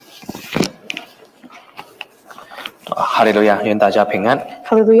哈利路亚，愿大家平安。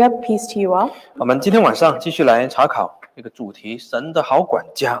 Hallelujah, peace to you all. 我们今天晚上继续来查考一个主题：神的好管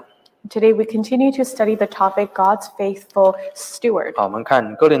家。 Today we continue to study the topic God's faithful steward. 好，我们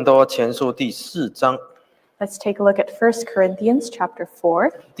看哥林多前书第4章 Let's take a look at 1 Corinthians chapter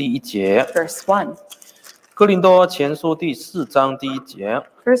 4, 第1节。 verse 1. 哥林多前书第4章第1节。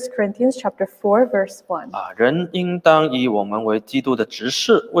 1 Corinthians chapter 4, verse 1. 人应当以我们为基督的执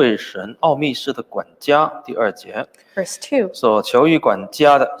事，为神奥秘事的管家。第2节。 Verse 2. 所求于管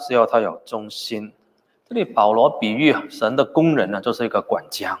家的是要他有忠心。这里保罗比喻神的工人呢，就是一个管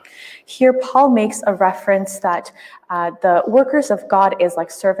家。 Here Paul makes a reference that the workers of God is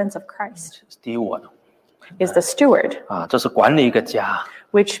like servants of Christ, 第1呢 is the steward, 这是管理一个家。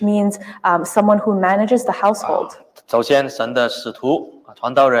 which means someone who manages the household. 首先，神的使徒、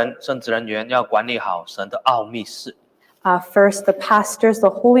传道人、圣职人员要管理好神的奥秘事。 First, the pastors, the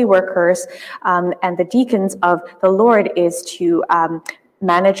holy workers, and the deacons of the Lord is to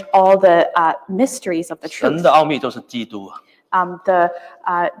manage all the mysteries of the 神 truth. 的奥秘就是基督，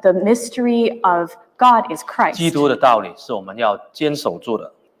 The mystery of God is 基 Christ. 督的道理是我们要坚守住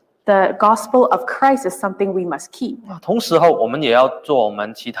的。 The gospel of Christ is something we must keep. 同时候，我们也要做我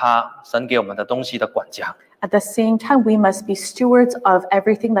们其他神给我们的东西的管家。 At the same time, we must be stewards of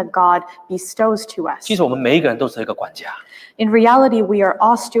everything that God bestows to us. 其实我们每一个人都是一个管家 In reality, we are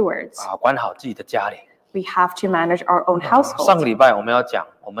all stewards. 管好自己的家里。 We have to manage our own 上 household. 个礼拜我们要讲，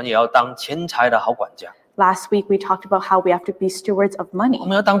我们也要当钱财的好管家。 Last week, we talked about how we have to be stewards of 我 money.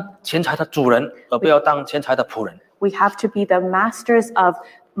 们要当钱财的主人，而不要当钱财的仆人。 We have to be the masters of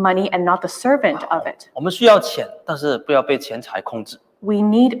money and not the servant of it. 我们需要钱，但是不要被钱财控制， We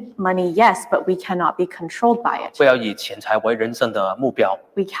need money, yes, but we cannot be controlled by it. 不要以钱财为人生的目标。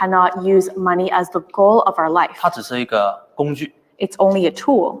 We cannot use money as the goal of our life. 它只是一个工具。 It's only a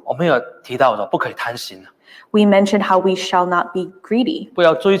tool. 我们有提到说，不可以贪心， We mentioned how we shall not be greedy. 不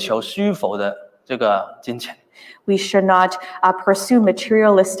要追求虚浮的这个金钱。 We should not pursue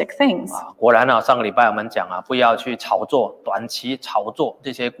materialistic things. 果然上个礼拜我们讲不要去炒作短期炒作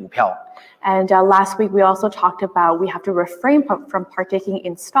这些股票。 And last week, we also talked about we have to refrain from partaking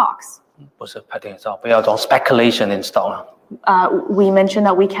in stocks. 不是 不要做 speculation in stock We mentioned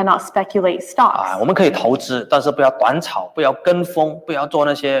that we cannot speculate stocks. 我们可以投资，但是不要短炒，不要跟风，不要做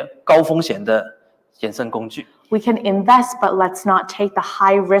那些高风险的衍生工具。 We can invest, but let's not take the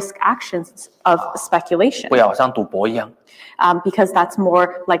high risk actions of speculation. 不要好像赌博一样。 Because that's more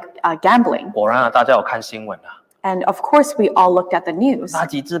like gambling. 果然大家有看新闻 And of course, we all looked at the news. 那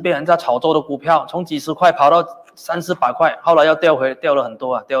几只被人家炒作的股票，从几十块跑到30、100块，后来要掉了很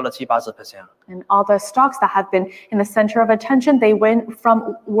多掉了70-80%。 And all the stocks that have been in the center of attention, they went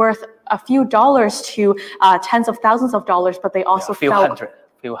from worth a few dollars to tens of thousands of dollars, but they also few fell. hundred.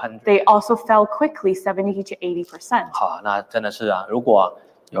 They also fell quickly, 70 to 80%. 好，那真的是如果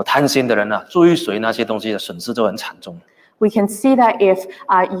有贪心的人追随那些东西的损失就很惨重。 We can see that if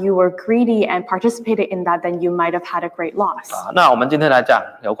you were greedy and participated in that, then you might have had a great loss. 那我们今天来讲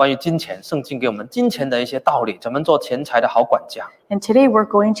有关于金钱，圣经给我们金钱的一些道理，怎么做钱财的好管家。 And today we're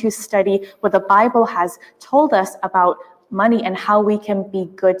going to study what the Bible has told us about money and how we can be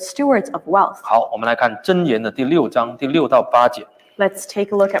good stewards of wealth. 好，我们来看箴言的第6章第6到8节。 Let's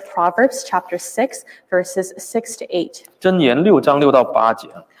take a look at Proverbs chapter 6, verses 6 to 8. 箴言6章6到8节。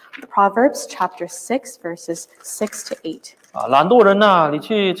 Proverbs chapter 6, verses 6 to 8. 懒惰人你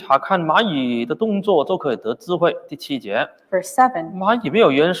去查看蚂蚁的动作，就可以得智慧。第7节。 Verse 7, 蚂蚁没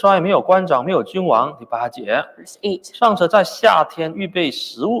有元帅，没有官长，没有君王。第8节。 verse 8. 上者在夏天预备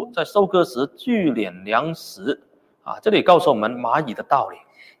食物，在收割时聚敛粮食。这里告诉我们蚂蚁的道理。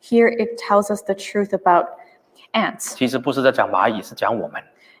 Here it tells us the truth about ants. 其实不是在讲蚂蚁，是讲我们。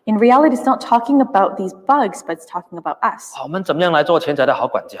 In reality, it's not talking about these bugs, but it's talking about us. 我们怎么样来做钱财的好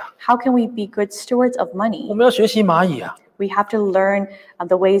管家？ How can we be good stewards of 我 money? 们要学习蚂蚁 We have to learn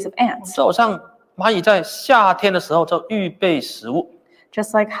the ways of ants. 就好像蚂蚁在夏天的时候就预备食物。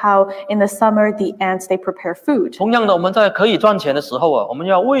 Just like how in the summer, the ants, they prepare food. 同样的，我们在可以赚钱的时候我们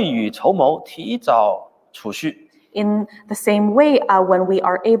要未雨绸缪，提早储蓄。 In the same way, when we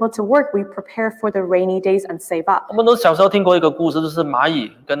are able to work, we prepare for the rainy days and save up. 我们都小时候听过一个故事，就是蚂蚁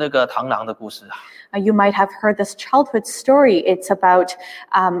跟那个螳螂的故事。 You might have heard this childhood story. It's about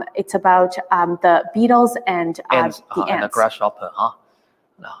the beetles and Ants, the and the ants. grasshopper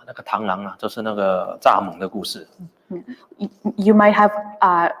那个螳螂就是那个蚱蜢的故事。You might have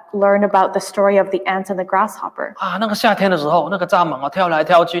learned about the story of the ants and the grasshopper. 啊，那个夏天的时候，那个蚱蜢啊跳来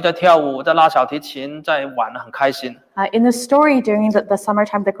跳去，在跳舞，在拉小提琴，在玩，很开心。In the story, during the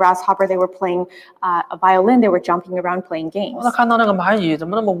summertime, the grasshopper, they were playing a violin, they were jumping around playing games. 那看到那个蚂蚁怎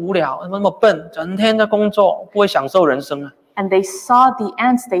么那么无聊，怎么那么笨，整天在工作，不会享受人生啊。And they saw the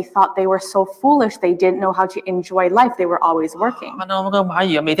ants, they thought they were so foolish, they didn't know how to enjoy life, they were always working. 看到那个蚂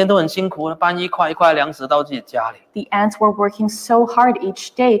蚁每天都很辛苦，搬一块一块粮食到自己家里。The ants were working so hard each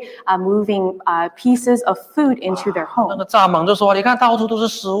day, moving pieces of food into their 那 home. 个蚱蜢就说：“你看到处都是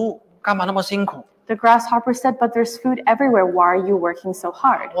食物，干嘛那么辛苦？ The grasshopper said, but there's food everywhere, why are you working so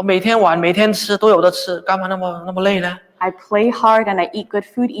hard? 我每天玩，每天吃，都有的吃，干嘛那么累呢？” I play hard and I eat good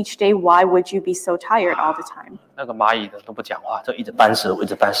food each day, why would you be so tired all the time? 那个蚂蚁的都不讲话，就一直搬食物，一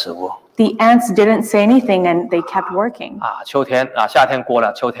直搬食物。 The ants didn't say anything and they kept working. 夏天过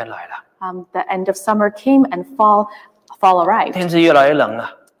了，秋天来了， The end of summer came and fall arrived. 天气越来越冷了，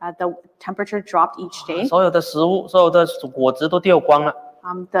 The temperature dropped each day. 所有的食物、所有的果子都掉光了，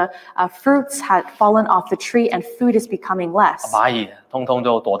 The fruits had fallen off the tree and food is becoming less. 蚂蚁通通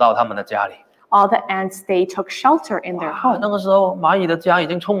就躲到他们的家里。 All the ants, they took shelter in their 那 home. 个时候，蚂蚁的家已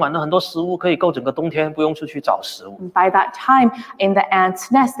经充满了很多食物，可以够整个冬天，不用出去找食物。 By that time, in the ants'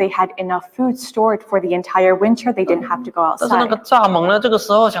 nest, they had enough food stored for the entire winter. They didn't have to go 但是那个 outside. 蚱蜢呢，这个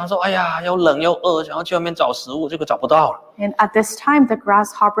时候想说，哎呀，又冷又饿，想要去外面找食物，结果找不到了。 And at this time, the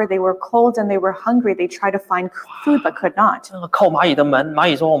grasshopper, they were cold and they were hungry. They tried to find food but could not. 那个叩蚂蚁的门，蚂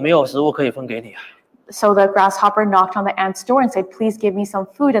蚁说：“我没有食物可以分给你啊。” So the grasshopper knocked on the ant's door and said, please give me some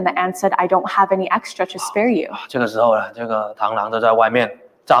food. And the ant said, I don't have any extra to spare you. 这个时候呢，这个螳螂就在外面，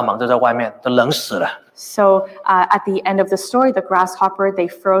蚱蜢就在外面，都冷死了。 So at the end of the story, the grasshopper, they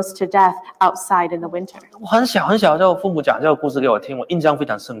froze to death outside in the winter. 我很小，就父母讲这个故事给我听，我印象非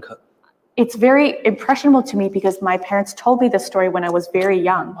常深刻。 It's very impressionable to me because my parents told me the story when I was very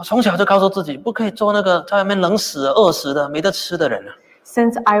young. 我从小就告诉自己，不可以做那个在外面冷死、饿死的、没得吃的人啊。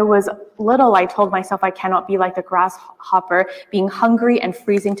 Since I was little, I told myself I cannot be like the grasshopper, being hungry and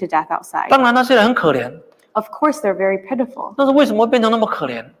freezing to death outside. 当然那些人很可怜， Of course, they're very pitiful. 但是为什么会变成那么可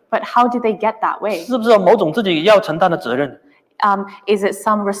怜？ But how did they get that way? 是不是有某种自己要承担的责任？ Is it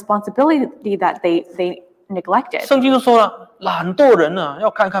some responsibility that they neglected? 圣经就说了，懒惰人呢要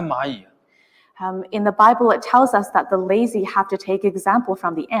看看蚂蚁。 In the Bible, it tells us that the lazy have to take example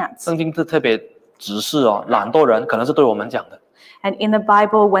from the ants. 圣经是特别指示哦，懒惰人可能是对我们讲的。 And in the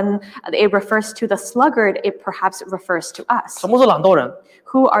Bible, when it refers to the sluggard, it perhaps refers to us. 什么是懒惰人？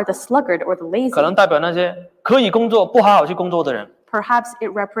 Who are the sluggard or the 可能 lazy? 代表那些可以工作不好好去工作的人， Perhaps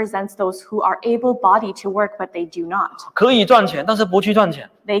it represents those who are able-bodied to work, but they do not. 可以赚钱，但是不去赚钱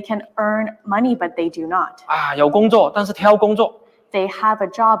They can earn money, but they do not. 啊，有工作，但是挑工作。 They have a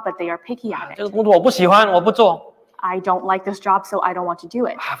job, but they are picky at 这个 it. 工作我不喜欢，我不做 I don't like this job, so I don't want to do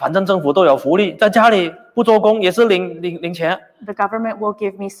it. 啊，反正政府都有福利，在家里不做工也是领钱。 The government will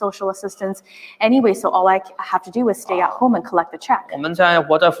give me social assistance anyway, so all I have to do is stay at home and collect the check. 我们现在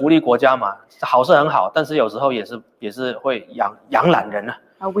活在福利国家嘛，好是很好，但是有时候也是会养懒人啊。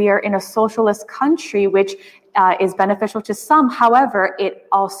 We are in a socialist country, which is beneficial to some. However, it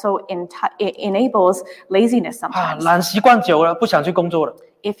also enables laziness 啊， sometimes. 懒习惯久了，不想去工作了。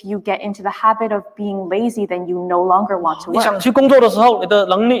 If you get into the habit of being lazy, then you no longer want to 你想 work. 去工作的时候，你的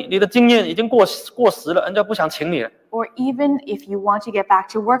能力、你的经验已经过时了，人家不想请你了。 Or even if you want to get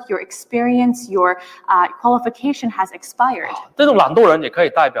back to work, your experience, your qualification has expired. 这种懒惰人也可以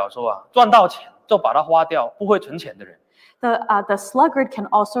代表说啊，赚到钱就把它花掉，不会存钱的人。 The sluggard can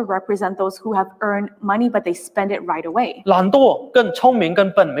also represent those who have earned money, but they spend it right away. 懒惰跟聪明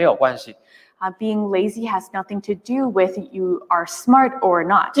跟笨没有关系。 Being lazy has nothing to do with you are smart or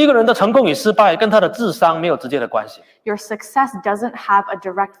not. 一个人的成功与失败跟他的智商没有直接的关系。 Your success doesn't have a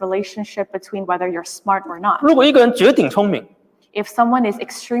direct relationship between whether you're smart or not. 如果一个人绝顶聪明， If someone is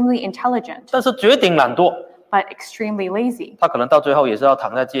extremely intelligent 但是绝顶懒惰， but extremely lazy, 他可能到最后也是要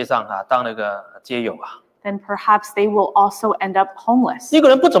躺在街上啊，当那个街友啊。 then perhaps they will also end up homeless. 一个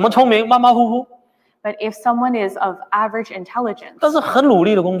人不怎么聪明，马马虎虎， But if someone is of average intelligence 但是很努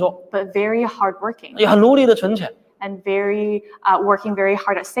力的工作， but very hardworking 也很努力的存钱， and working very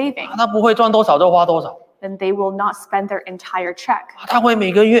hard at saving, 他不会赚多少就花多少， then they will not spend their entire check. 他会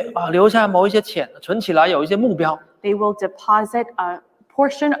每个月啊留下某一些钱存起来，有一些目标， They will deposit a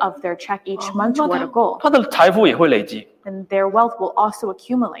portion of their check each month 那 toward a goal, 他的财富也会累积， and their wealth will also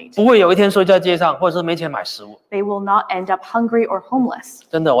accumulate. 不会有一天睡在街上，或者是没钱买食物。 They will not end up hungry or homeless.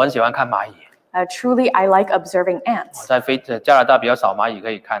 真的，我很喜欢看蚂蚁。 Truly, I like observing ants. 在加拿大比较少蚂蚁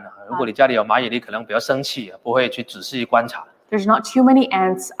可以看啊。如果你家里有蚂蚁，你可能比较生气，不会去仔细观察。There's not too many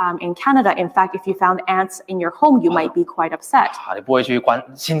ants in Canada. In fact, if you found ants in your home, you might be quite upset. 你不会去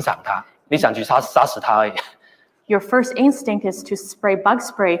欣赏它，你想去杀死它而已。Your first instinct is to spray bug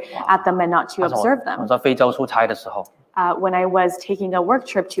spray at them and not to observe 我 them. 在非洲出差的时候， When I was taking a work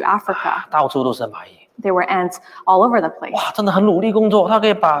trip to Africa, 到处都是蚂蚁。 there were ants all over the place. 哇，真的很努力工作，它可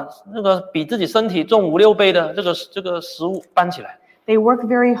以把那个比自己身体重5、6倍的这个食物搬起来。 They work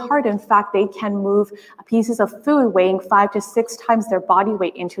very hard. In fact, they can move pieces of food weighing 5 to 6 times their body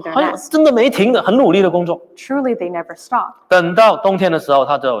weight into their 哎呦， nest. 真的没停的，很努力的工作。 Truly, they never stop 等到冬天的时候，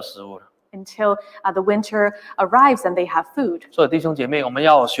它就有食物了。 until the winter arrives and they have food. 所以弟兄姐妹，我们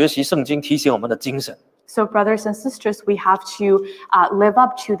要学习圣经，提醒我们的精神。 So, brothers and sisters, we have to live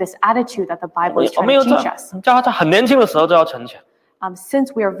up to this attitude that the Bible is 我 trying 们 to 要 teach 在 us. 叫他在很年轻的时候就要存钱，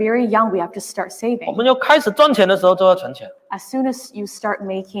 Since we are very young, we have to start 我 saving. 们要开始赚钱的时候就要存钱， As soon as you start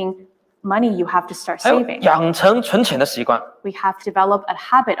making money, you have to start 还有 saving. 养成存钱的习惯。 We have developed a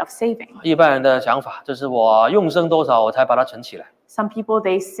habit of saving. 一般人的想法就是我用剩多少我才把它存起来， Some people,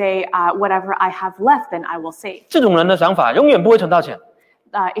 they say, whatever I have left, then I will save. 这种人的想法永远不会存到钱，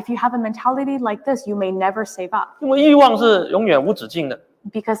 If you have a mentality like this, you may never save up 因为欲望是永远无止境的。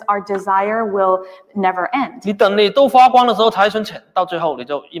 because our desire will never end. 你等你都花光的时候才存钱，到最后你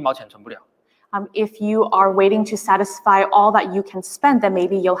就1毛钱存不了。 If you are waiting to satisfy all that you can spend, then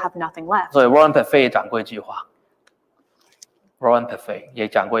maybe you'll have nothing left. 所以 Warren Buffett 也讲过一句话 ，Warren Buffett 也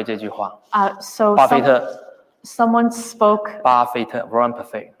讲过这句话， So 巴菲特， someone spoke, 巴菲特 Warren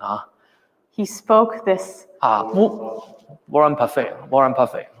Buffett 啊 he spoke this. 啊不 ，Warren Buffett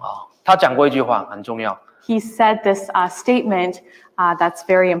啊，他讲过一句话很重要， He said this statement that's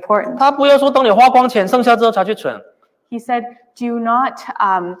very important. 他不要说等你花光钱，剩下之后才去存 He said, "Do not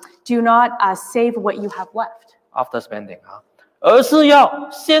save what you have left, ，after spending 啊，而是要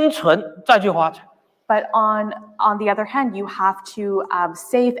先存再去花钱 but on the other hand, you have to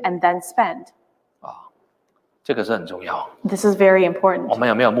save and then spend." 啊，这个是很重要。 This is very 我 important. 们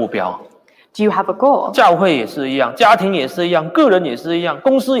有没有目标？ Do you have a goal? 教会也是一样，家庭也是一样，个人也是一样，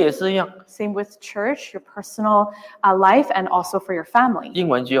公司也是一样。 Same with church, your personal life, and also for your family. 英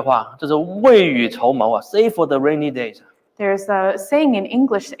文一句话就是未雨绸缪啊 ，save for the rainy days。 There's a saying in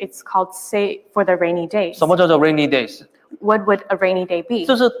English, it's called "save for the rainy days." 什么叫做 rainy days？ What would a rainy day be?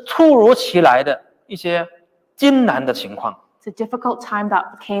 就是突如其来的一些艰难的情况。 It's a difficult time that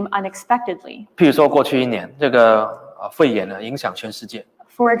came unexpectedly. 譬如说过去1年，这个肺炎呢影响全世界，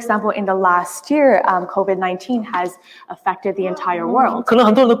 For example, in the last year, COVID-19 has affected the entire world. 可能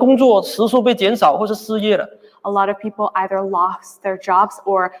很多人的工作时数被减少或是失业了。 A lot of people either lost their jobs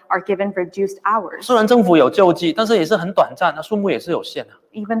or are given reduced hours. 虽然政府有救济，但是也是很短暂，那数目也是有限的。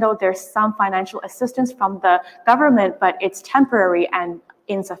 Even though there's some financial assistance from the government, but it's temporary and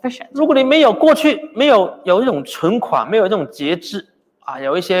insufficient. 如果你没有过去有一种存款，没有一种节制啊，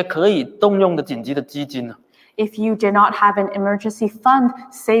有一些可以动用的紧急的基金呢， If you did not have an emergency fund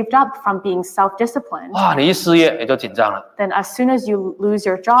saved up from being self-disciplined, 哇，你一失业你就紧张了 then as soon as you lose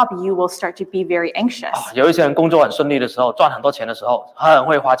your job, you will start to be very anxious. 啊。有一些人工作很顺利的时候，赚很多钱的时候，很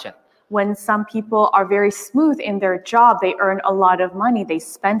会花钱 When some people are very smooth in their job, they earn a lot of money, they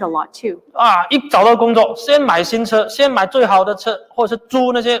spend a lot too. 啊。一找到工作，先买新车，先买最好的车，或者是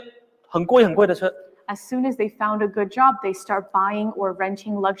租那些很贵的车。 As soon as they found a good job, they start buying or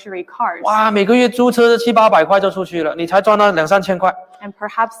renting luxury cars. 哇，每个月租车700-800块就出去了，你才赚到2-3千块。 And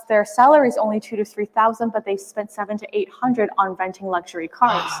perhaps their salary is only 2,000 to 3,000, but they spent 700 to 800 on renting luxury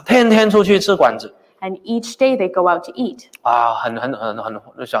cars. 天天出去吃馆子 And each day they go out to eat. 啊，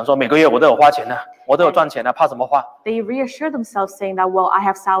很想说每个月我都有花钱呢、我都有赚钱呢、怕什么花？ They reassure themselves saying that, well, I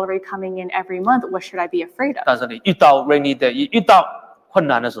have salary coming in every month. What should I be afraid of? 但是你遇到 rainy day，遇到困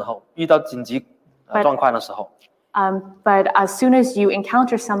难的时候，遇到紧急状况的时候， But as soon as you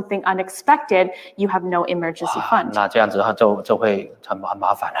encounter something unexpected, you have no emergency fund. 那这样子就会很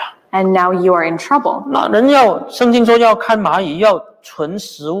麻烦了。 And now you are in trouble. 那圣经说要看蚂蚁，要存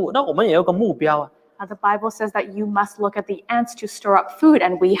食物，那我们也有个目标啊。 The Bible says that you must look at the ants to store up food,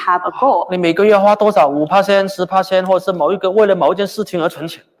 and we have a goal. 你每个月花多少5%、10%，或者是为了某一件事情而存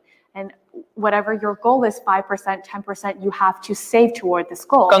钱。 And whatever your goal is, 5%, 10%, you have to save toward this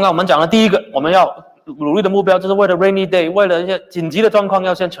goal. 刚刚我们讲了第一个，我们要努力的目标就是为了 rainy day， 为了一些紧急的状况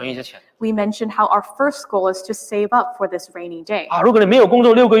要先存一些钱 We mentioned how our first goal is to save up for this rainy day. 啊。如果你没有工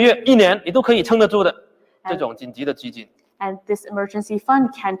作6个月、1年，你都可以撑得住的这种紧急的基金。 And this emergency fund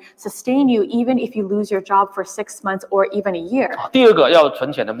can sustain you even if you lose your job for 6 months or even a year. 第二个要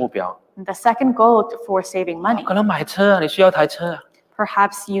存钱的目标， The second goal for saving money. 可能买车啊，你需要台车啊。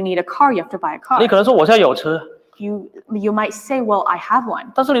 Perhaps you need a car, you have to buy a 你 car. 可能说我现在有车， You might say, well, I have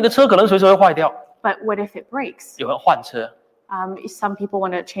one, 但是你的车可能随时会坏掉， but what if it breaks? 有人换车， Some people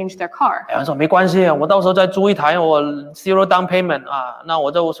want to change their car. 有人说没关系啊，我到时候再租一台，我 zero down payment 啊，那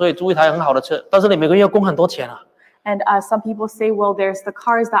我就所以租一台很好的车，但是你每个月要供很多钱啊。And some people say, well, there's the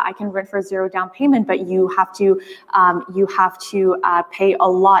cars that I can rent for 0 down payment, but you have to pay a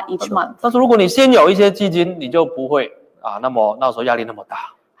lot each month. 但是如果你先有一些基金，你就不会啊，那么那时候压力那么大。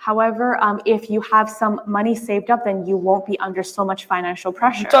However, if you have some money saved up, then you won't be under so much financial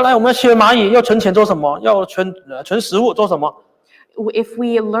pressure. 再来，我们要学蚂蚁，要存钱做什么？要存食物做什么？ If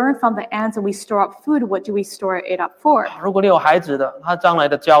we learn from the ants and we store up food, what do we store it up for? 如果你有孩子的，他将来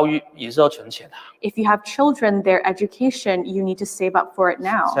的教育也是要存钱的。If you have children, their education, you need to save up for it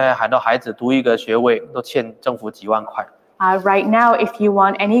now. 现在很多孩子读一个学位都欠政府几万块。Right now, if you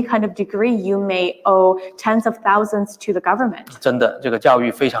want any kind of degree, you may owe tens of thousands to the government. 真的，这个教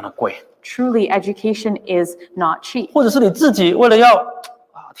育非常的贵。 Truly, education is not cheap. 或者是你自己为了要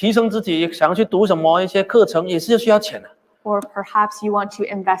提升自己，想要去读什么一些课程，也是需要钱的。 Or perhaps you want to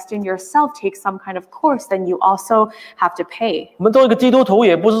invest in yourself, take some kind of course, then you also have to pay. 我们作为一个基督徒，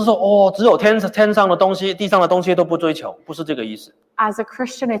也不是说只有天上的东西，地上的东西都不追求，不是这个意思。 As a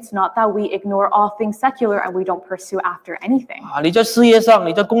Christian, it's not that we ignore all things secular and we don't pursue after anything. 你在事业上，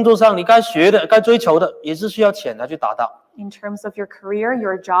你在工作上，你该学的、该追求的，也是需要钱来去达到。 In terms of your career,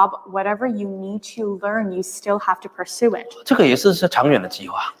 your job, whatever you need to learn, you still have to pursue it. 这个也是长远的计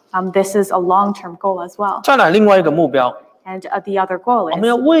划。This is a long-term goal as well. 再来另外一个目标， And the other goal 我们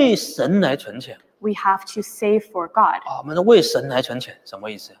要 is 为神来存钱。 we have to save for God. 我们要为神来存钱，什么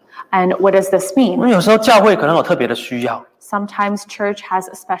意思？ And what does this 我 mean? 们有时候教会可能有特别的需要， Sometimes church has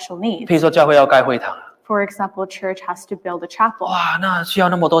a special 譬 need. 如说教会要盖会堂， For example, church has to build a chapel. 哇，那需要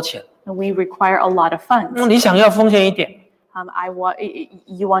那么多钱， And we require a lot of funds. 你想要奉献一点，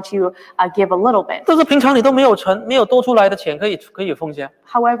 You want to give a little bit. 但是平常你都没有存，没有多出来的钱可以奉献。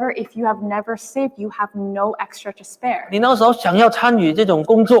 However, if you have never saved, you have no extra to spare. 你那时候想要参与这种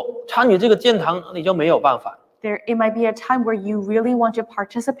工作，参与这个建堂，你就没有办法。 It might be a time where you really want to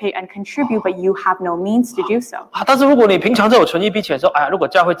participate and contribute, but you have no means to do so. 但是如果你平常就有存一笔钱，说，哎呀，如果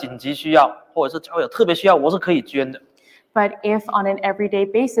教会紧急需要，或者是教会有特别需要，我是可以捐的。 But if on an everyday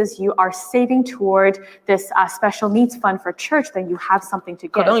basis you are saving toward this special needs fund for church, then you have something to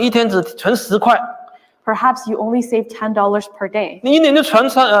可能 give. 一天只存10块， Perhaps you only save $10 per day. 你一年就存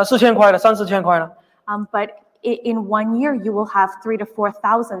4000块了，3、4千块了。But in 1 year, you will have 3,000 to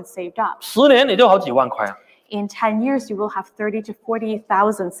 4,000 saved up. 10年你就好几万块啊。 In 10 years, you will have 30,000 to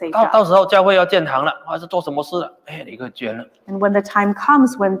 40,000 saved up. 到时候教会要建堂了，还是做什么事了，你可以捐了。 And when the time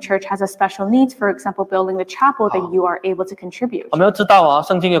comes, when church has a special needs, for example, building the chapel, then you are able to contribute. 我们要知道啊，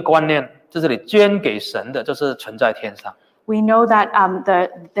圣经的观念，就是你捐给神的，就是存在天上。 We know that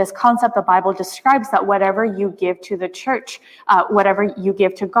this concept the Bible describes that whatever you give to the church, whatever you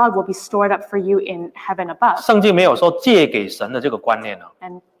give to God will be stored up for you in heaven above. 圣经没有说借给神的这个观念啊。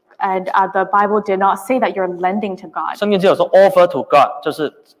 And the Bible did not say that you're lending to God. 圣经只有说 offer to God， 就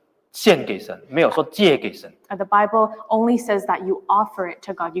是献给神，没有说借给神。 The Bible only says that you offer it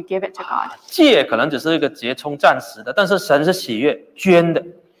to God, you give it to God. 借可能只是一个折冲暂时的，但是神是喜悦捐的。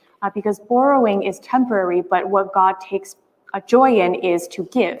 Because borrowing is temporary, but what God takes a joy in is to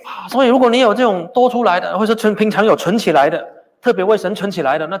give. 所以如果你有这种多出来的，或者是平常有存起来的，特别为神存起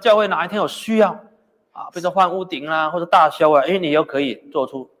来的，那教会哪一天有需要比如说换屋顶或者大修你又可以做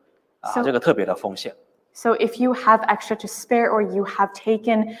出这个特别的奉献。 So if you have extra to spare or you have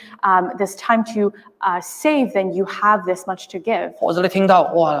taken this time to save, then you have this much to give. 或者你听到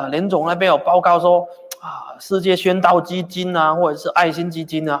哇，联总那边有报告说世界宣道基金或者是爱心基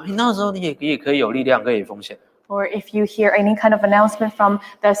金那时候你也可以有力量可以奉献。 Or if you hear any kind of announcement from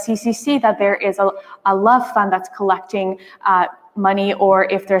the CCC that there is a love fund that's collecting money, or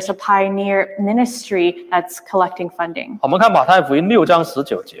if there's a pioneer ministry that's collecting funding. 我们看马太福音6章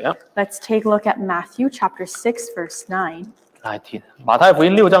19节。 Let's take a look at Matthew chapter 6 verse 9. 来听马太福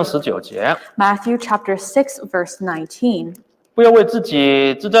音6章19节。 Matthew chapter 6 verse 19. 不要为自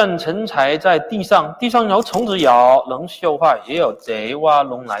己积攒钱财在地上，地上有虫子咬，能锈坏，也有贼挖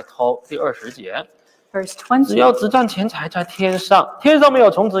窿来偷。第20节。 Verse 20. 只要只赚钱财在天上，天上没有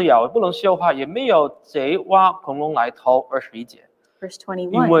虫子咬，不能锈坏，也没有贼挖孔窿来偷。21节。 Verse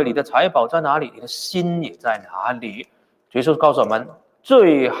因 21. 为你的财宝在哪里，你的心也在哪里。耶稣告诉我们，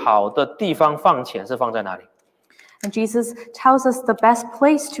最好的地方放钱是放在哪里？ And Jesus tells us the best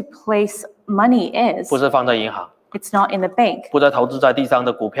place to place money is. 不是放在银行， It's not in the bank. 不是投资在地上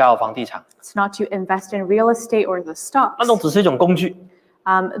的股票、房地产， It's not to invest in real estate or the 那种 stocks. 只是一种工具。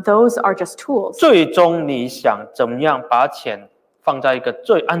 Those are just tools. 最终你想怎么样把钱放在一个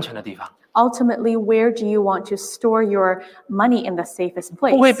最安全的地方？ Ultimately, where do you want to store your money in the safest 不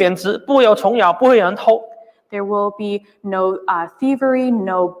会 place 贬值，不会有虫咬，不会有人偷。There will be no thievery,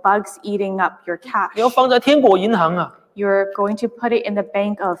 no bugs eating up your cash. 你要放在天国银行啊， You're going to put it in the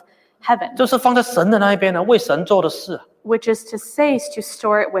bank of heaven, 就是放在神的那一边呢，为神做的事啊。 which is to say is to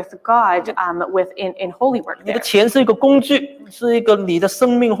store it with God, in holy work 你的 there. 钱是一个工具，是一个你的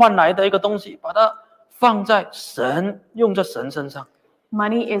生命换来的一个东西，把它放在神，用在神身上。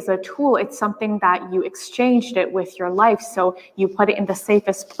 Money is a tool. It's something that you exchanged it with your life, so you put it in the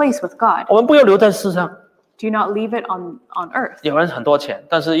safest place with God. 我们不要留在世上。 Do not leave it on earth. 有人很多钱，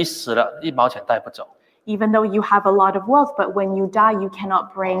但是一死了，一毛钱带不走。 Even though you have a lot of wealth, but when you die, you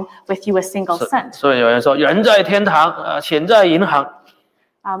cannot bring with you a single cent. 所以有人说，人在天堂，钱在银行。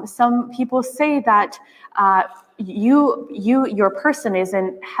 Some people say that your person is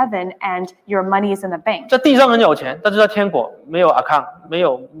in heaven and your money is in the bank. 在地上很有钱，但是在天国没有 account， 没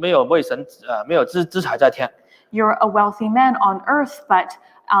有为神没有资财在天。 You're a wealthy man on earth, but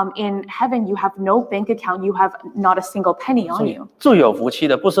in heaven you have no bank account. You have not a single penny on you. 最有福气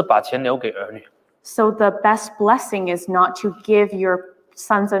的不是把钱留给儿女， So the best blessing is not to give your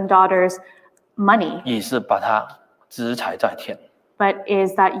sons and daughters money, 也是把它资财在天。 but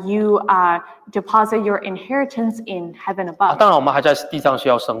is that you deposit your inheritance in heaven 啊， above. 当然我们还在地上需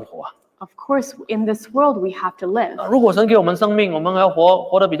要生活啊。 Of course, in this world we have to live. 如果神给我们生命，我们要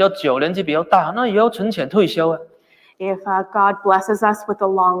活得比较久，年纪比较大，那也要存钱退休啊。 If God blesses us with a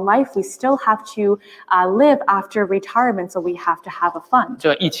long life, we still have to live after retirement, so we have to have a fund. 这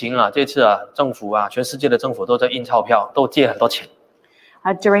个疫情啊，这次啊，政府啊，全世界的政府都在印钞票，都借很多钱。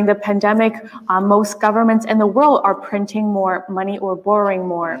 During the pandemic, most governments in the world are printing more money or borrowing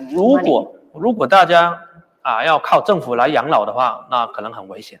more 如果大家要靠政府来养老的话，那可能很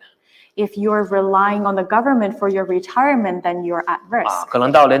危险。 If you're relying on the government for your retirement, then you're at risk. 可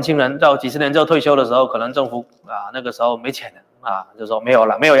能到年轻人到几十年之后退休的时候，可能政府那个时候没钱了就说没有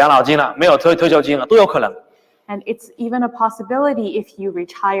了，没有养老金了，没有退休金了，都有可能。 And it's even a possibility if you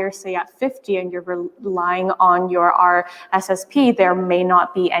retire, say at 50, and you're relying on your RSSP, there may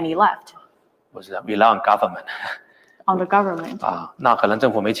not be any left 不是 rely on government on the government. 那可能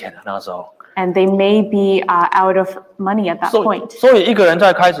政府没钱了那个时候。 And they may be out of money at that point. 所以一个人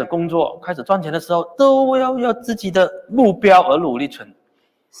在开始工作、开始赚钱的时候，都要自己的目标而努力存。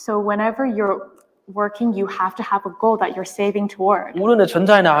 So whenever you're working, you have to have a goal that you're saving toward. 无论你存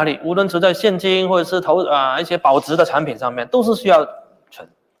在哪里，无论存在现金或者是一些保值的产品上面，都是需要存。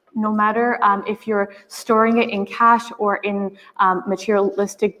 No matter if you're storing it in cash or in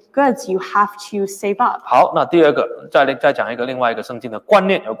materialistic goods, you have to save up. 好，那第二个，再讲另外一个圣经的观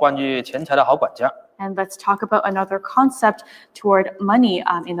念，有关于钱财的好管家。 And let's talk about another concept toward money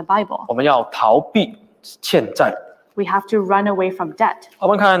in the Bible. 我们要逃避欠债。 We have to run away from debt. 我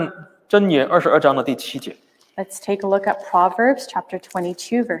们看箴言22章的第7节。 Let's take a look at Proverbs chapter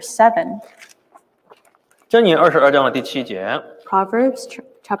 22, verse 7. 箴言22章的第7节。 Proverbs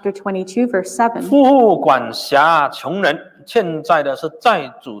chapter 22, verse 7. 富户管辖穷人，欠债的是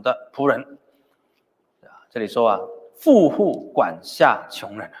债主的仆人。这里说富户管辖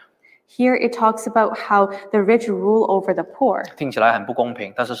穷人。 Here it talks about how the rich rule over the poor. 听起来很不公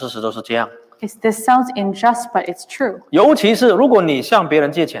平，但是事实都是这样。 This sounds unjust, but it's true. 尤其是如果你向别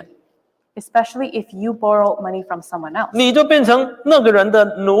人借钱， Especially if you borrow money from someone else. 你就变成那个人的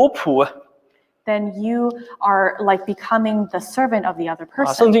奴仆啊。 Then you are like becoming the servant of the other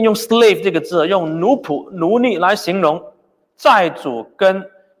person. 圣经用 slave 这个字，用奴仆、奴隶来形容债主跟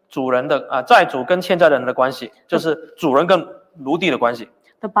主人的债主跟欠债人的关系，就是主人跟奴隶的关系。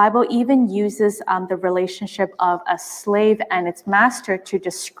 The Bible even uses the relationship of a slave and its master to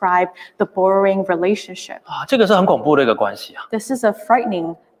describe the borrowing relationship. 这个是很恐怖的一个关系啊。 This is a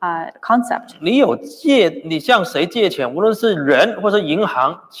frightening concept. 你向谁借钱，无论是人或者银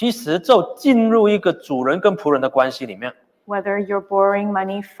行，其实就进入一个主人跟仆人的关系里面。 Whether you're borrowing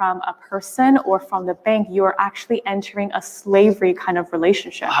money from a person or from the bank, you are actually entering a slavery kind of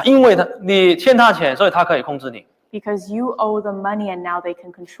relationship. 因为你欠他钱，所以他可以控制你。 Because you owe them money and now they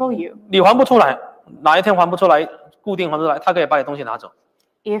can control you. 你还不出来，哪一天还不出来，固定还不出来，他可以把你东西拿走。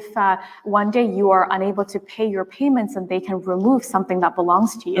 If one day you are unable to pay your payments and they can remove something that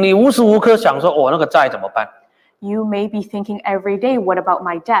belongs to you. 你无时无刻想说，那个债怎么办？ You may be thinking every day, what about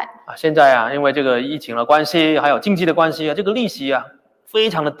my debt? 现在因为这个疫情的关系，还有经济的关系这个利息非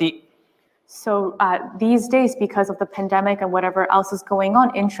常的低。 So these days, because of the pandemic and whatever else is going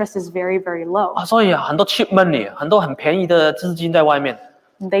on, interest is very, very low. 所以很多 cheap money， 很多很便宜的资金在外面。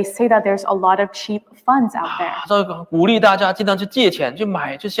 They say that there's a lot of cheap funds out there. 所以鼓励大家尽量去借钱、去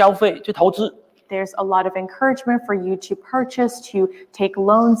买、去消费、去投资。 There's a lot of encouragement for you to purchase, to take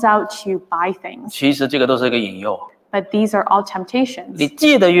loans out, to buy things. 其实这个都是一个引诱。But these are all temptations. 你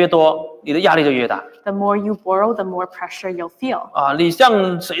借的越多，你的压力就越大 The more you borrow, the more pressure you'll feel. 啊！你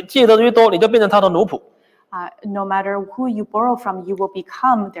向谁借的越多，你就变成他的奴仆。No matter who you borrow from, you will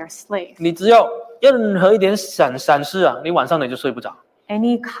become their slave. 你只要任何一点闪失啊，你晚上你就睡不着，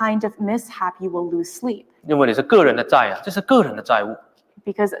 Any kind of mishap, you will lose sleep 因为你是个人的债啊，这是个人的债务。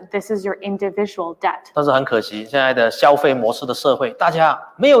 because this is your individual debt. 但是很可惜，现在的消费模式的社会，大家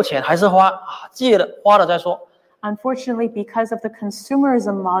没有钱还是花啊，借了花了再说。 Unfortunately, because of the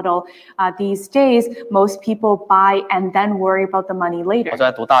consumerism model, these days, most people buy and then worry about the money 我 later.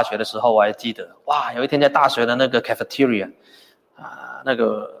 在读大学的时候，我还记得，哇，有一天在大学的那个 cafeteria 那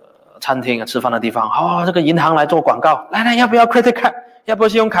个餐厅吃饭的地方，这个银行来做广告，来，要不要 credit card， 要不要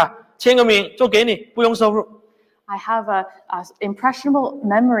信用卡，签个名就给你，不用收入。 I have a impressionable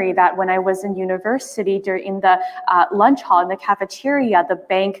memory that when I was in university, during the lunch hall in the cafeteria, the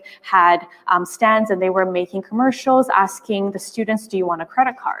bank had stands and they were making commercials asking the students, "Do you want a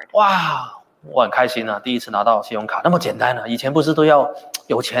credit card?" 哇，我很开心啊，第一次拿到信用卡，那么简单啊！以前不是都要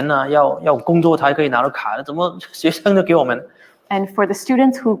有钱啊，要工作才可以拿到卡，怎么学生就给我们？ And for the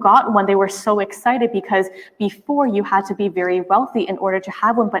students who got one, they were so excited because before you had to be very wealthy in order to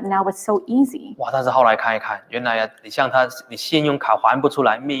have one, but now it's so easy. 哇！但是后来看一看，原来啊，你像你信用卡还不出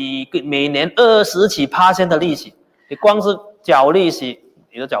来，每年20%起%的利息，你光是缴利息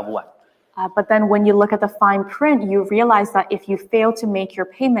你都缴不完。 But then when you look at the fine print, you realize that if you fail to make your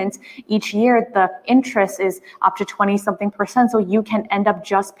payments each year, the interest is up to 20-something%. So you can end up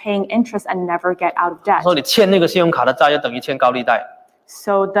just paying interest and never get out of debt. 所以你欠那个信用卡的债，就等于欠高利贷。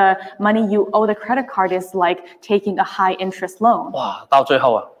 So the money you owe the credit card is like taking a high interest loan. 哇，到最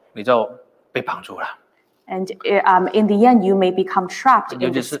后啊，你就被绑住了。 And in the end, you may become trapped 尤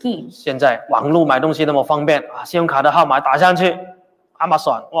in 其 the 是 scheme. 现在网络买东西那么方便啊，信用卡的号码打上去。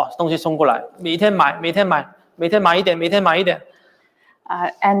 Amazon 哇，东西送过来，每天买一点。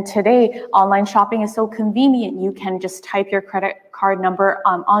 And today, online shopping is so convenient. You can just type your credit card number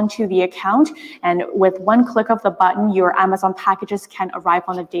onto the account, and with one click of the button, your Amazon packages can arrive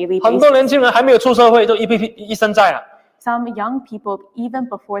on a daily 很多 basis. 年轻人还没有出社会，就一身债了。 Some young people, even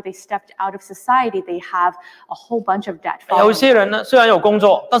before they stepped out of society, they have a whole bunch of debt. 有些人呢，虽然有工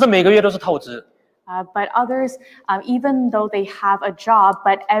作，但是每个月都是透支。 But others, even though they have a job,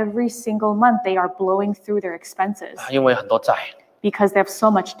 but every single month they are blowing through their expenses 因为很多债。 because they have so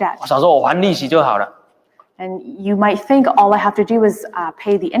much debt. 我想说，我还利息就好了。 And you might think all I have to do is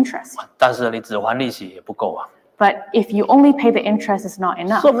pay the interest. 但是你只还利息也不够啊。 But if you only pay the interest, it's not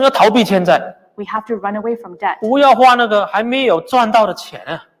enough. 所以我们要逃避欠债， We have to run away from debt. 不要花那个还没有赚到的钱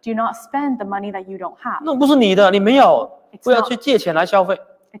啊， Do not spend the money that you don't have. 那不是你的，你没有， It's 不要 not- 去借钱来消费。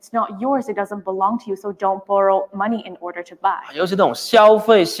 It's not yours. It doesn't belong to you. So don't borrow money in order to buy. 尤其这种消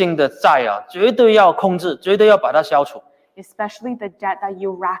费性的债啊，绝对要控制，绝对要把它消除。 Especially the debt that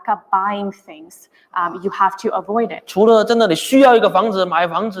you rack up buying things, you have to avoid it. 除了真的你需要一个房子买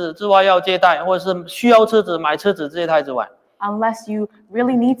房子之外要借贷，或者是需要车子买车子借贷之外， Unless you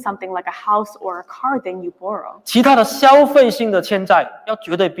really need something like a house or a car, then you borrow. 其他的消费性的欠债要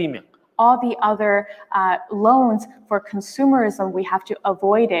绝对避免。 All the other loans for consumerism, we have to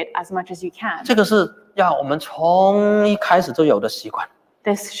avoid it as much as you can. 这个是要我们从一开始就有的习惯。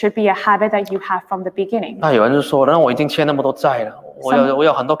 This should be a habit that you have from the beginning. 那有人就说了，那我已经欠那么多债了，我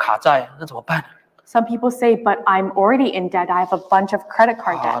有很多卡债，那怎么办？ Some people say, but I'm already in debt. I have a bunch of credit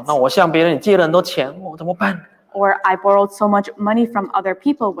card 啊， debts. 那我向别人借了很多钱，我怎么办？ Or I borrowed so much money from other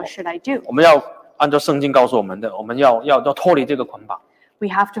people. What should I do? 我们要按照圣经告诉我们的，我们要脱离这个捆绑。 We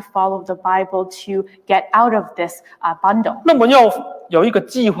have to follow the Bible to get out of this bundle. 那我们要有一个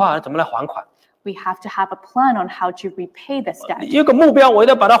计划，怎么来还款？ We have to have a plan on how to repay this debt. 有一个目标，我一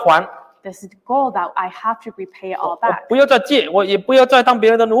定要把它还。 This is the goal that I have to repay it all 我 back. 不要再借，我也不要再当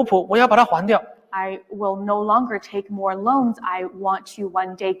别人的奴仆，我要把它还掉。 I will no longer take more loans. I want to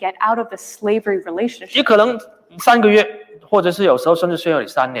one day get out of the slavery 也 relationship. 可能3个月，或者是有时候甚至需要你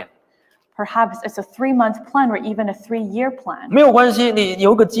3年， Perhaps it's a 3-month plan or even a 3-year plan. 没有关系，你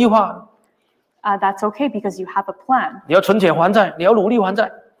有一个计划， That's okay because you have a plan. 你要存钱还债，你要努力还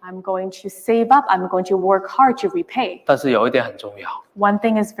债。 I'm going to save up. I'm going to work hard to repay. 但是有一点很重要， One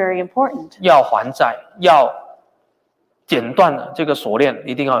thing is very important. 要还债，要剪断这个锁链，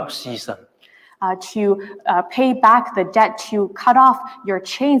一定要有牺牲。 To pay back the debt, to cut off your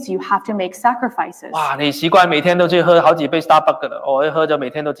chains, you have to make sacrifices. 哇，你习惯每天都去喝好几杯 Starbucks 的，我一喝就每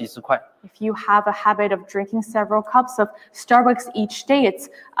天都几十块。 If you have a habit of drinking several cups of Starbucks each day, it's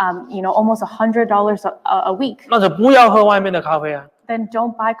almost $100 a week. 那就不要喝外面的咖啡啊！ Then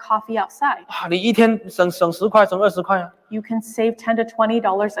don't buy coffee outside. 哇，你一天省10块，省20块啊！ You can save $10 to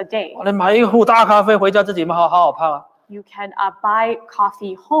 $20 a day. 你买一壶大咖啡回家自己好好泡啊， You can buy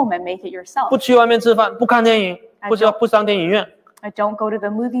coffee home and make it 不 yourself. 去外面吃饭，不看电影，不上电影院， Don't go to the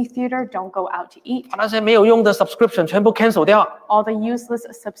movie theater. Don't go out to eat. 把那些没有用的 subscription 全部 cancel 掉 All the useless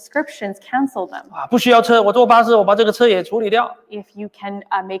subscriptions, cancel them. 啊！不需要车，我坐巴士，我把这个车也处理掉 If you can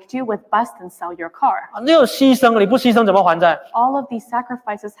make do with bus, then sell your car. 啊！你有牺牲，你不牺牲怎么还债？ All of these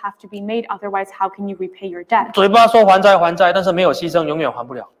sacrifices have to be made. Otherwise, how can you repay your debt? 嘴巴说还债，但是没有牺牲，永远还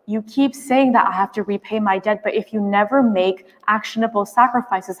不了。 You keep saying that I have to repay my debt, but if you never make actionable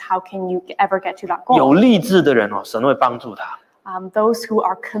sacrifices, how can you ever get to that 有 goal? 励志的人哦，神会帮助他 Those who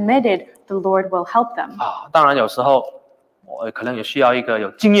are committed, the Lord will help them. 啊。当然有时候我可能也需要一个有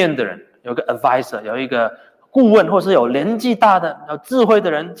经验的人，有一个 advisor， 有一个顾问，或是有年纪大的、有智慧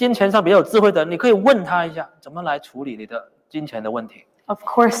的人，金钱上比较有智慧的人，你可以问他一下，怎么来处理你的金钱的问题。 Of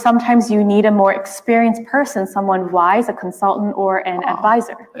course, sometimes you need a more experienced person, someone wise, a consultant, or an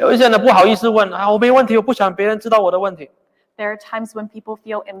advisor. 有一些人不好意思问啊，我没问题，我不想别人知道我的问题。 There are times when people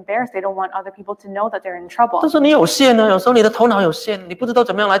feel embarrassed. They don't want other people to know that they're in trouble. 但是你有限呢，有时候你的头脑有限，你不知道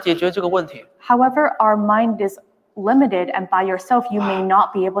怎么样来解决这个问题。 However, our mind is limited, and by yourself, you may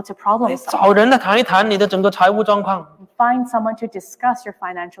not be able to problem solve. 找人来谈一谈你的整个财务状况 Find someone to discuss your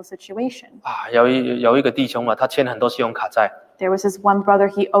financial situation. 啊。有一个弟兄啊，他欠很多信用卡债 There was this one brother,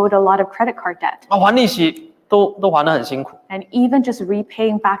 he owed a lot of credit card debt. 啊，还利息都还得很辛苦。 And even just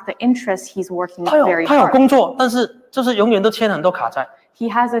repaying back the interest, he's working 他 very 有 hard. 工作，但是就是永远都欠很多卡债。 He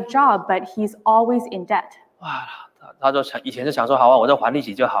has a job, but he's always in debt. 哇，他就以前就想说，好啊，我就还利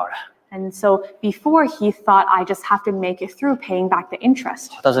息就好了。 And so before he thought, I just have to make it through paying back the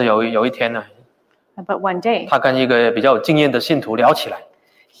interest. 但是有一天呢， But one day, 他跟一个比较有经验的信徒聊起来，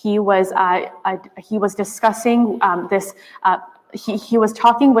 he was discussing this. He was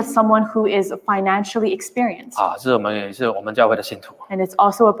talking with someone who is financially experienced, 啊，也是我们教会的信徒。 and is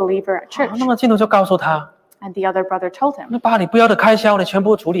also a believer at 啊 church. 那么信徒就告诉他， And the other brother told him, 你把你不要的开销你全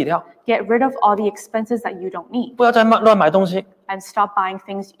部处理掉， get rid of all the expenses that you don't need 不要再乱买东西。 and stop buying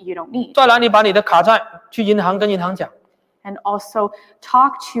things you don't need. 再来，你把你的卡债去银行跟银行讲， And also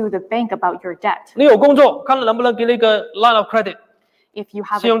talk to the bank about your debt. 你有工作，看能不能给你一个 line of credit， If you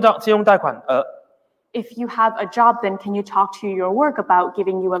have 信用贷款if you have a job, then can you talk to your work about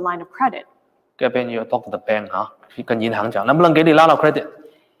giving you a line of credit? 这边你有 talk to the bank 啊，去跟银行讲，能不能给你 line of credit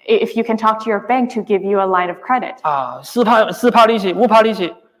If you can talk to your bank to give you a line of credit. 啊，4%利息，5%利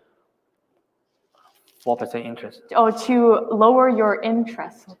息，4% interest。 To lower your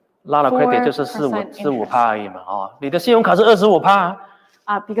interest. line of credit 就是4-5%而已嘛，哦，你的信用卡是25%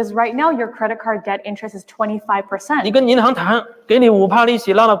啊， Because right now your credit card debt interest is 25%. 你跟银行谈，给你5%利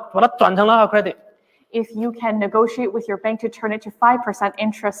息，把它转成 line of credit。 If you can negotiate with your bank to turn it to 5%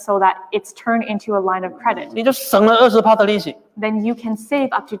 interest so that it's turned into a line of credit, 你就省了20%的利息。 then you can save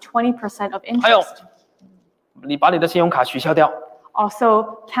up to 20% of 还有， interest. 你把你的信用卡取消掉， Also,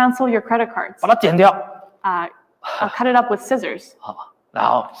 cancel your credit cards. 把它剪掉， Cut it up with scissors. 好，然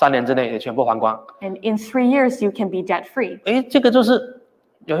后3年之内也全部还光。 And in 3 years, you can be debt free. 诶，这个就是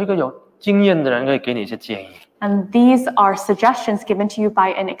有一个有经验的人可以给你一些建议。 And these are suggestions given to you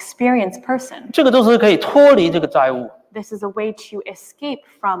by an experienced person. 这个都是可以脱离这个债务， This is a way to escape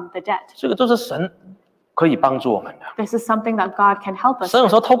from the debt. 这个都是神可以帮助我们的。 This is something that God can help us 神有 with.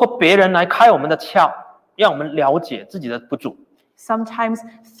 时候透过别人来开我们的窍，让我们了解自己的不足。 Sometimes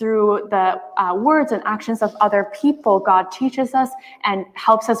through the words and actions of other people, God teaches us and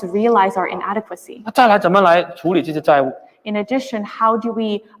helps us realize our inadequacy. 那再来怎么来处理这些债务？ In addition, how do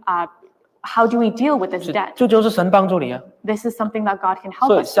we deal with this debt? 这就是神帮助你啊。 This is something that God can help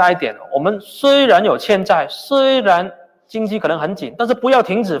所以 us. 下一点，我们虽然有欠债，虽然经济可能很紧，但是不要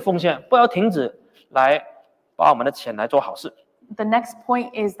停止奉献，不要停止来把我们的钱来做好事。 The next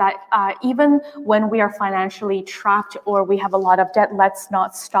point is that even when we are financially trapped or we have a lot of debt, let's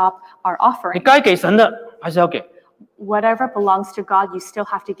not stop our 你 offering. 该给神的还是要给， Whatever belongs to God, you still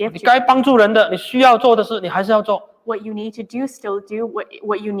have to give 你 to. 该帮助人的，你需要做的事，你还是要做。 What you need to do, still do.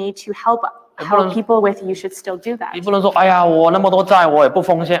 What you need to help Everyone- people with, you should still do 你 that. 不能说，哎呀，我那么多债，我也不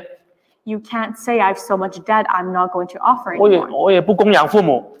奉献， You can't say, I have so much debt, I'm not going to offer anymore. 我也不供养父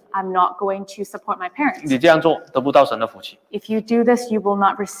母。 I'm not going to support my parents. 你这样做得不到神的福气。 If you do this, you will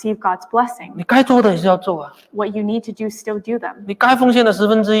not receive God's blessing. 你该做的也是要做啊， What you need to do, still do them. 你该奉献的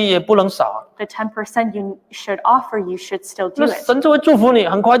1/10也不能少啊。 The 10% you should offer, you should still do 那 it. 神就会祝福你，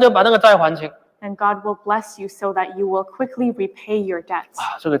很快就把那个债还清 And God will bless you so that you will quickly repay your debts.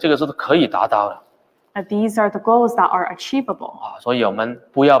 啊。这个是可以达到的 These are the goals that are achievable. 啊。所以我们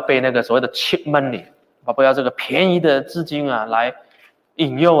不要被那个所谓的 cheap money， 不要这个便宜的资金啊来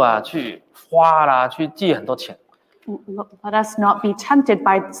引诱啊去花啦，去借很多钱。Let us not be tempted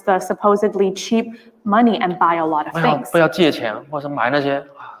by the supposedly cheap money and buy a lot of 不 things. 要借钱，或者买那些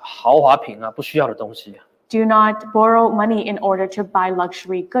豪华品啊，不需要的东西 Do not borrow money in order to buy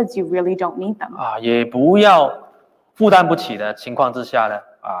luxury goods. You really don't need them. 啊，也不要负担不起的情况之下呢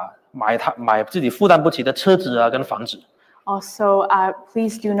买自己负担不起的车子啊跟房子 Also,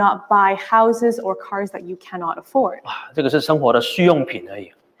 please do not buy houses or cars that you cannot afford. 啊，这个是生活的需用品而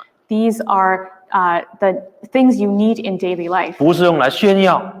已， These are the things you need in daily life, 不是用来炫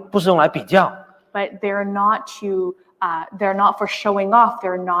耀，不是用来比较。 but they're not for showing off.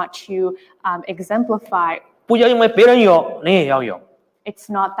 They're not to exemplify. 不要因为别人有，你也要有。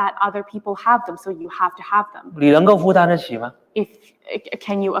 It's not that other people have them, so you have to have them. 你能够负担得起吗？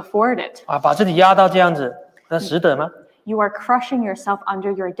 Can you afford it? 啊，把自己压到这样子，那值得吗？ You are crushing yourself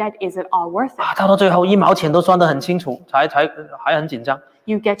under your debt. Is it all worth it? 啊，到最后1毛钱都算得很清楚，还很紧张，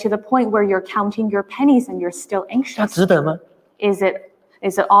 You get to the point where you're counting your pennies and you're still 那 anxious. 值得吗？ Is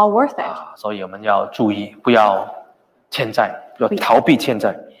it all worth it? 啊，所以我们要注意，不要欠债，要逃避欠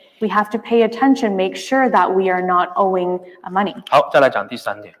债。 We have to pay attention, make sure that we are not owing money. 好，再来讲第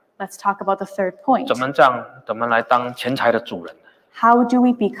3点， Let's talk about the third point. 怎么来当钱财的主人 How do we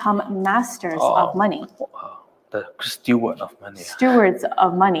become masters of money? The steward of money。 Stewards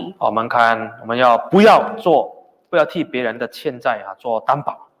of money. 我们看，我们不要替别人的欠债啊做担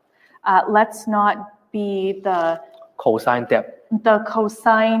保 Let's not be the ，cosign debt。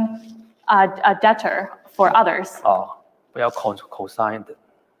 cosign a debtor for others. 哦，不要 cosign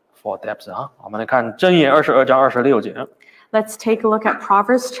for debts 啊。我们来看箴言22章26节。 Let's take a look at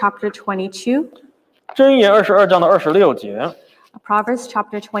Proverbs chapter 22. 箴言22章的26节， Proverbs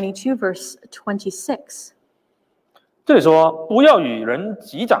chapter 22, verse 26. 这里说不要与人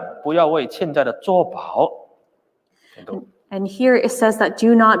击掌，不要为欠债的作保。 And here it says that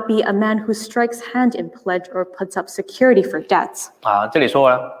do not be a man who strikes hand in pledge or puts up security for debts. 啊，这里说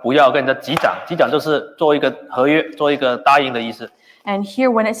呢，不要跟人家击掌，击掌就是做一个合约，做一个答应的意思。 And here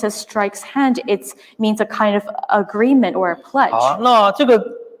when it says strikes hand, it means a kind of agreement or a pledge. 好，那这个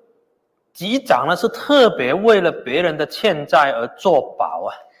击掌呢，是特别为了别人的欠债而作保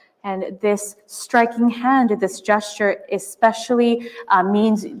啊。 And this striking hand, this gesture especially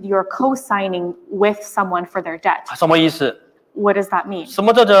means you're co-signing with someone for their debt. 什么意思？ What does that mean? 什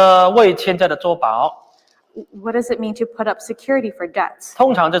么叫做为欠债的作保？ What does it mean to put up security for debts?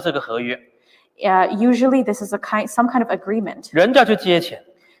 通常这是个合约， Usually this is some kind of agreement. 人家去借钱，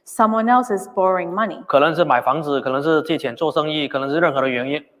 Someone else is borrowing money. 可能是买房子，可能是借钱做生意，可能是任何的原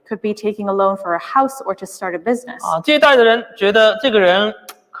因 Could be taking a loan for a house or to start a business. 啊。借贷的人觉得这个人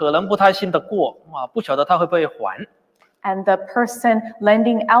可能不太信得过啊，不晓得他会不会还 And the person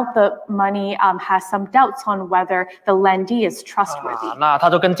lending out the money has some doubts on whether the lendee is trustworthy. 啊，那他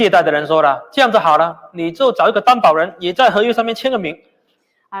就跟借贷的人说了，这样子好了，你就找一个担保人，也在合约上面签个名。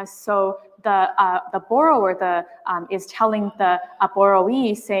 So the borrower is telling the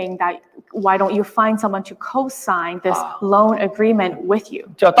borrowee saying that why don't you find someone to co-sign this loan agreement with you?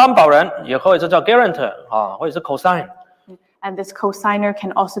 叫担保人，也或者是叫 guarantor 啊，或者是 cosign。 And this co-signer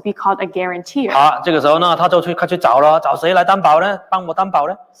can also be called a guarantor. 好，这个时候呢，他就去找了，找谁来担保呢？帮我担保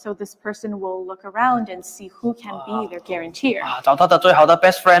呢？ So this person will look around and see who can be their guarantor. 啊，找他的最好的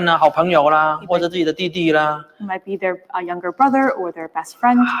best friend 啦，好朋友啦，或者自己的弟弟啦。 It might be their younger brother or their best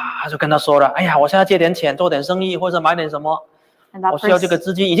friend. 啊，他就跟他说了，哎呀，我现在借点钱，做点生意，或者买点什么， And that 我需要这个 person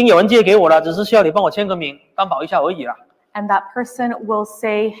资金，已经有人借给我了，只是需要你帮我签个名，担保一下而已啦。 And that person will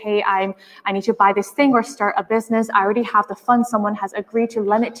say, hey, I need to buy this thing or start a business. I already have the funds. Someone has agreed to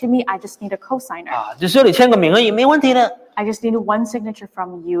lend it to me. I just need a co-signer. 啊，只需要你签个名而已，没问题的。 I just need one signature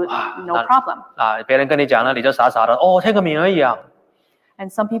from you. No problem. 啊，别人跟你讲了，你就傻傻的，哦，签个名而已啊。 And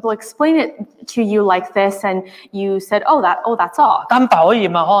some people explain it to you like this, and you said, that's all. 担保而已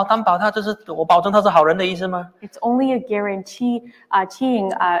嘛，哦，担保他就是我保证他是好人的意思吗？ It's only a guarantee,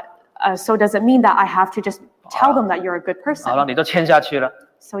 so does it mean that I have to just tell them that you're a good 好了， person? 你就签下去了，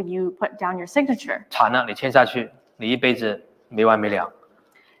 So you put down your signature. 惨了，你签下去，你一辈子没完没了。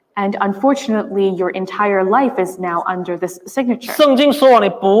 And unfortunately, your entire life is now under this signature. 圣经说，你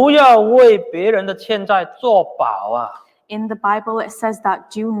不要为别人的欠债作保啊。 In the Bible, it says that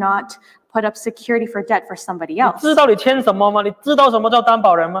do not put up security for debt for somebody 你 else. 知道你签什么吗？你知道什么叫担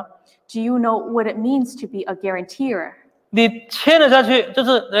保人吗？ Do you know what it means to be a guarantor? 你签了下去，就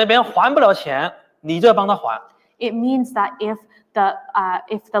是别人还不了钱，你就要帮他还。 It means that if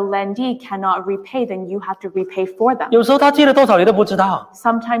the lendee cannot repay, then you have to repay for them. 有时候他借了多少你都不知道，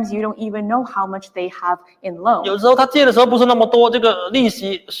 Sometimes you don't even know how much they have in loan. 有时候他借的时候不是那么多，这个利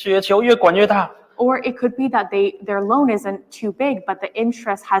息雪球越滚越大。 Or it could be that their loan isn't too big, but the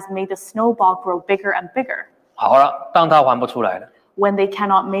interest has made the snowball grow bigger and bigger. 好了，当他还不出来了， when they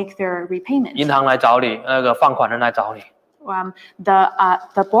cannot make their repayment. 银行来找你，那个放款人来找你，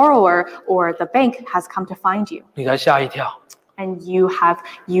 The borrower or the bank has come to find you, 你才吓一跳 and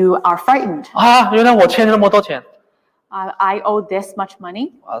you are frightened. 啊！原来我欠那么多钱 I owe this much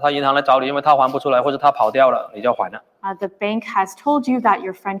money. 啊！他银行来找你，因为他还不出来，或者他跑掉了，你就要还了。 The bank has told you that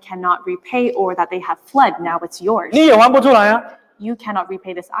your friend cannot repay or that they have fled. Now it's yours. 你也还不出来啊， You cannot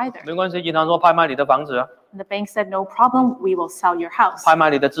repay this either. 没关系，银行说拍卖你的房子啊， And the bank said, no problem, we will sell your house. 拍卖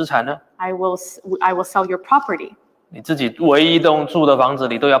你的资产呢， I will sell your property. 你自己唯一一栋住的房子，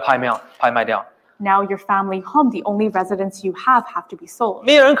你都要拍卖掉， Now your family home, the only residence you have to be sold.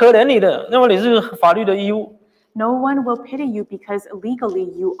 没有人可怜你的，因为你是法律的义务。 No one will pity you because legally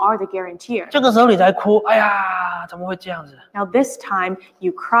you are the guarantor. 这个时候你才哭，哎呀，怎么会这样子？ Now this time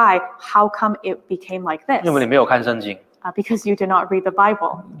you cry, how come it became like this? 因为你没有看圣经， Because you did not read the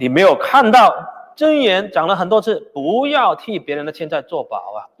Bible. 你没有看到箴言讲了很多次，不要替别人的欠债做保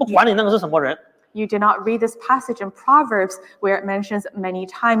啊，不管你那个是什么人。 You did not read this passage in Proverbs where it mentions many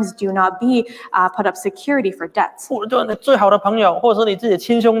times, do not put up security for debts. 或者你最好的朋友，或者是你自己的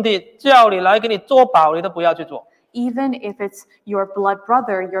亲兄弟，叫你来给你做保，你都不要去做。 Even if it's your blood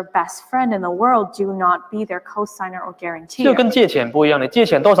brother, your best friend in the world, do not be their co-signer or 就 guarantor. 跟借钱不一样，你借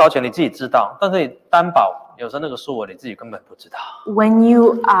钱多少钱你自己知道，但是你担保有时候那个数额你自己根本不知道。 When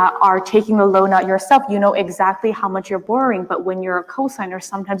you are taking a loan out yourself, you know exactly how much you're borrowing. But when you're a co-signer,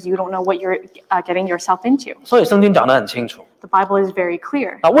 sometimes you don't know what you're getting yourself into. 所以圣经讲得很清楚。 The Bible is very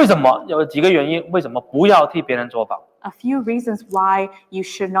clear. 那为什么有几个原因？为什么不要替别人做保？ A few reasons why you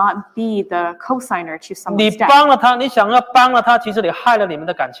should not be the co-signer to 你 someone's debt. 帮了他，你想要帮了他，其实你害了你们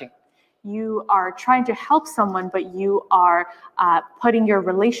的感情。 You are trying to help someone, but you are putting your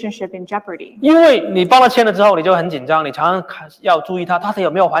relationship in jeopardy. 因为你帮他签了之后，你就很紧张，你常常要注意他得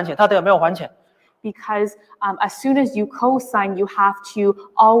有没有还钱，他得有没有还钱。 Because as soon as you co-sign, you have to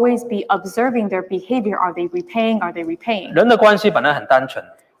always be observing their behavior. Are they repaying? Are they repaying? 人的关系本来很单纯，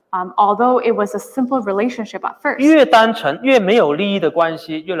 Although it was a simple relationship at first, 越单纯越没有利益的关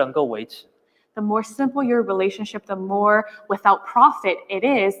系越能够维持。 the more simple your relationship, the more without profit it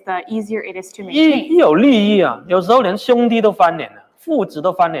is, the easier it is to 一 maintain. 有利益啊，有时候连兄弟都翻脸了，父子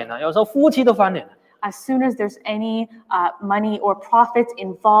都翻脸了，有时候夫妻都翻脸了。 As soon as there's any money or profits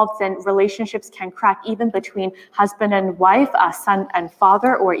involved, then relationships can crack, even between husband and wife, son and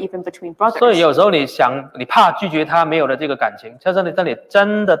father, or even between 所以 brothers. 有时候你怕拒绝他没有了这个感情，但是你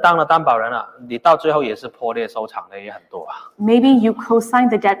真的当了担保人了，你到最后也是破裂收场的也很多啊。 Maybe you co-signed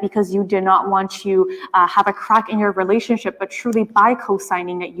the debt because you did not want to have a crack in your relationship, but truly by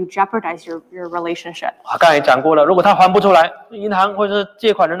co-signing it, you jeopardize your relationship. 刚才讲过了，如果他还不出来，银行或者是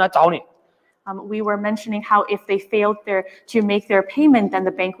借款人来找你， We were mentioning how if they failed to make their payment, then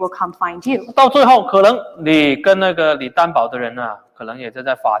the bank will come find you. 到最后可能你跟那个你担保的人啊，可能也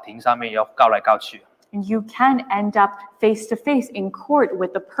在法庭上面要告来告去。 And you can end up face to face in court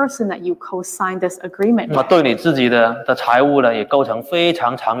with the person that you co-signed this agreement 那 with. 对你自己的财务呢，也构成非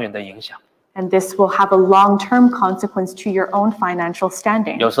常长远的影响。 And this will have a long-term consequence to your own financial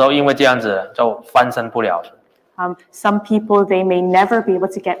standing. 有时候因为这样子就翻身不了。 Some people, they may never be able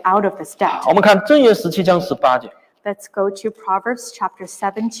to get out of this debt. 我们看箴言17章18节， Let's go to Proverbs chapter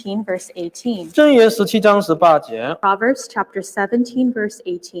 17, verse 18. 箴言17章18节， Proverbs chapter 17, verse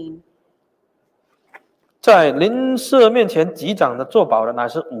 18. 在邻舍面前击掌的做保的乃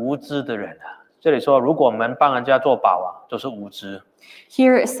是无知的人啊。这里说，如果我们帮人家做保啊，就是无知。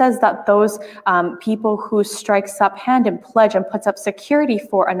 Here it says that those people who strikes up hand and pledge and puts up security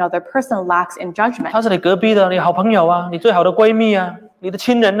for another person lacks in judgment. 他是你隔壁的，你好朋友啊，你最好的闺蜜啊，你的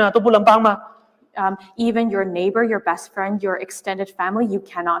亲人啊，都不能帮吗？ Even your neighbor, your best friend, your extended family, you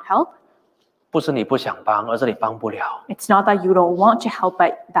cannot help. 不是你不想帮，而是你帮不了。 It's not that you don't want to help,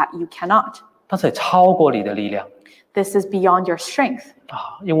 but that you cannot. 但是也超过你的力量 This is beyond your strength.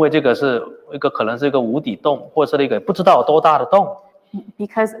 啊，因为这个是一个可能是一个无底洞，或是一个不知道有多大的洞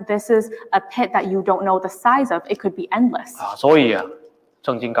Because this is a pit that you don't know the size of, it could be endless. 啊，所以啊，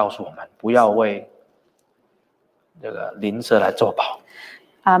圣经告诉我们不要为这个邻舍来做保。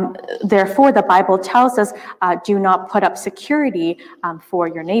 Therefore, the Bible tells us, do not put up security for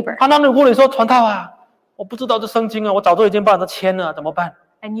your neighbor. 那如果你说传道啊，我不知道这圣经啊，我早就已经帮他签了，怎么办？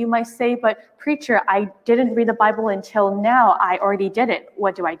 And you might say, but preacher, I didn't read the Bible until now. I already did it.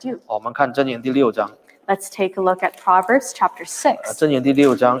 What do I do? 我们看箴言第6章， Let's take a look at Proverbs chapter 6. 箴言第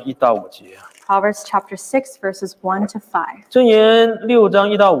6章1到5节。 Proverbs chapter 6, verses 1 to 5. 箴言6章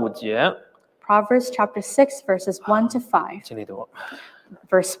1到5节， Proverbs chapter 6, verses 1 to 5. 请你读。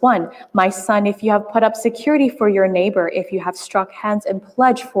Verse 1, My son, if you have put up security for your neighbor, if you have struck hands in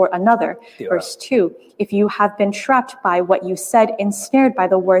pledge for another. Verse 2, if you have been trapped by what you said, ensnared by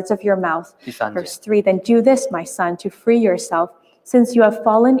the words of your mouth. Verse 3, then do this, my son, to free yourself. Since you have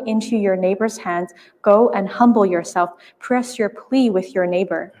fallen into your neighbor's hands, go and humble yourself. Press your plea with your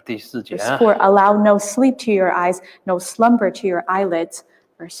neighbor. Verse 4, allow no sleep to your eyes, no slumber to your eyelids.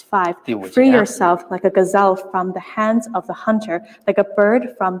 Verse 5, free yourself like a gazelle from the hands of the hunter, like a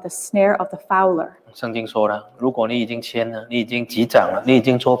bird from the snare of the fowler. 圣经说了，如果你已经签了，你已经击掌了，你已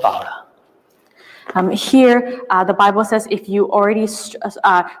经作保了。Here, the Bible says if you already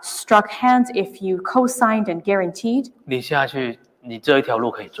struck hands, if you co-signed and guaranteed, 你下去，你这一条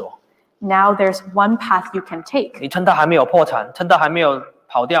路可以做。now there's one path you can take. 你趁他还没有破产，趁他还没有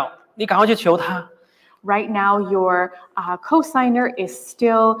跑掉，你赶快去求他。Right now, your co-signer is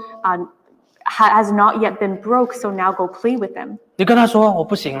still has not yet been broke, so now go plead with them. 你跟他说我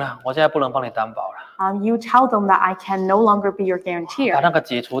不行了，我现在不能帮你担保了。You tell them that I can no longer be your 把 guarantor. 那个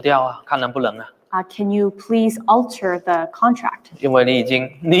解除掉啊，看能不能啊。Can you please alter the contract? 因为你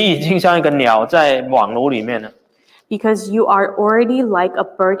已经像一个鸟在网络里面了。Because you are already like a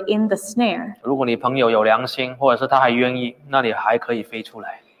bird in the snare. 如果你朋友有良心，或者是他还愿意，那你还可以飞出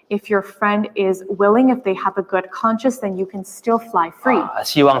来。If your friend is willing, if they have a good conscience, then you can still fly free.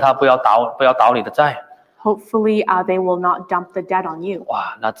 希望他不要倒你的债。Hopefully, they will not dump the debt on you.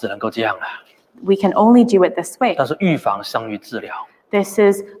 哇，那只能够这样了。We can only do it this way. 但是预防胜于治疗。This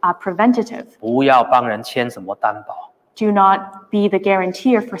is preventative. 不要帮人签什么担保。Do not be the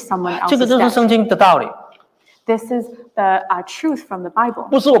guarantor for someone else's 这个就是圣经的道理。This is the truth from the Bible.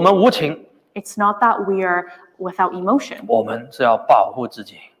 不是我们无情。It's not that we are without emotion. 我们是要保护自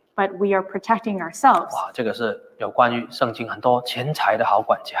己。But we are protecting ourselves. 哇，这个是有关于圣经很多钱财的好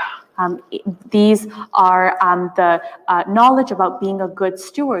管家。These are the knowledge about being a good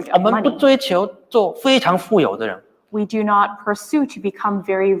steward 我 of 们不 money. 追求做非常富有的人。We do not pursue to become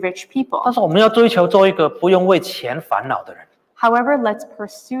very rich 但 people. 是我们要追求做一个不用为钱烦恼的人。However, let's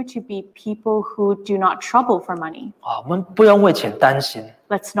pursue to be people who do not trouble for money. 我们不用为钱担心。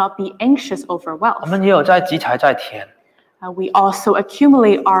Let's not be anxious over 我 wealth. 们也有在积财在田。We also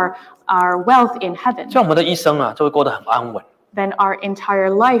accumulate our wealth in heaven. 这样我们的一生啊，就会过得很安稳。Then our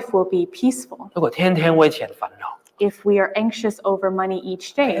entire life will be peaceful. 如果天天为钱烦恼， If we are anxious over money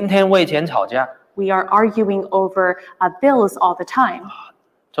each 天 day, 天为钱吵架， we are arguing over bills all the time.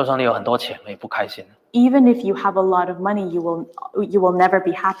 就算你有很多钱，也不开心。Even if you have a lot of money, you will never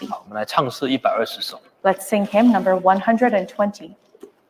be happy. 好，我们来唱诗120首。Let's sing hymn number 120.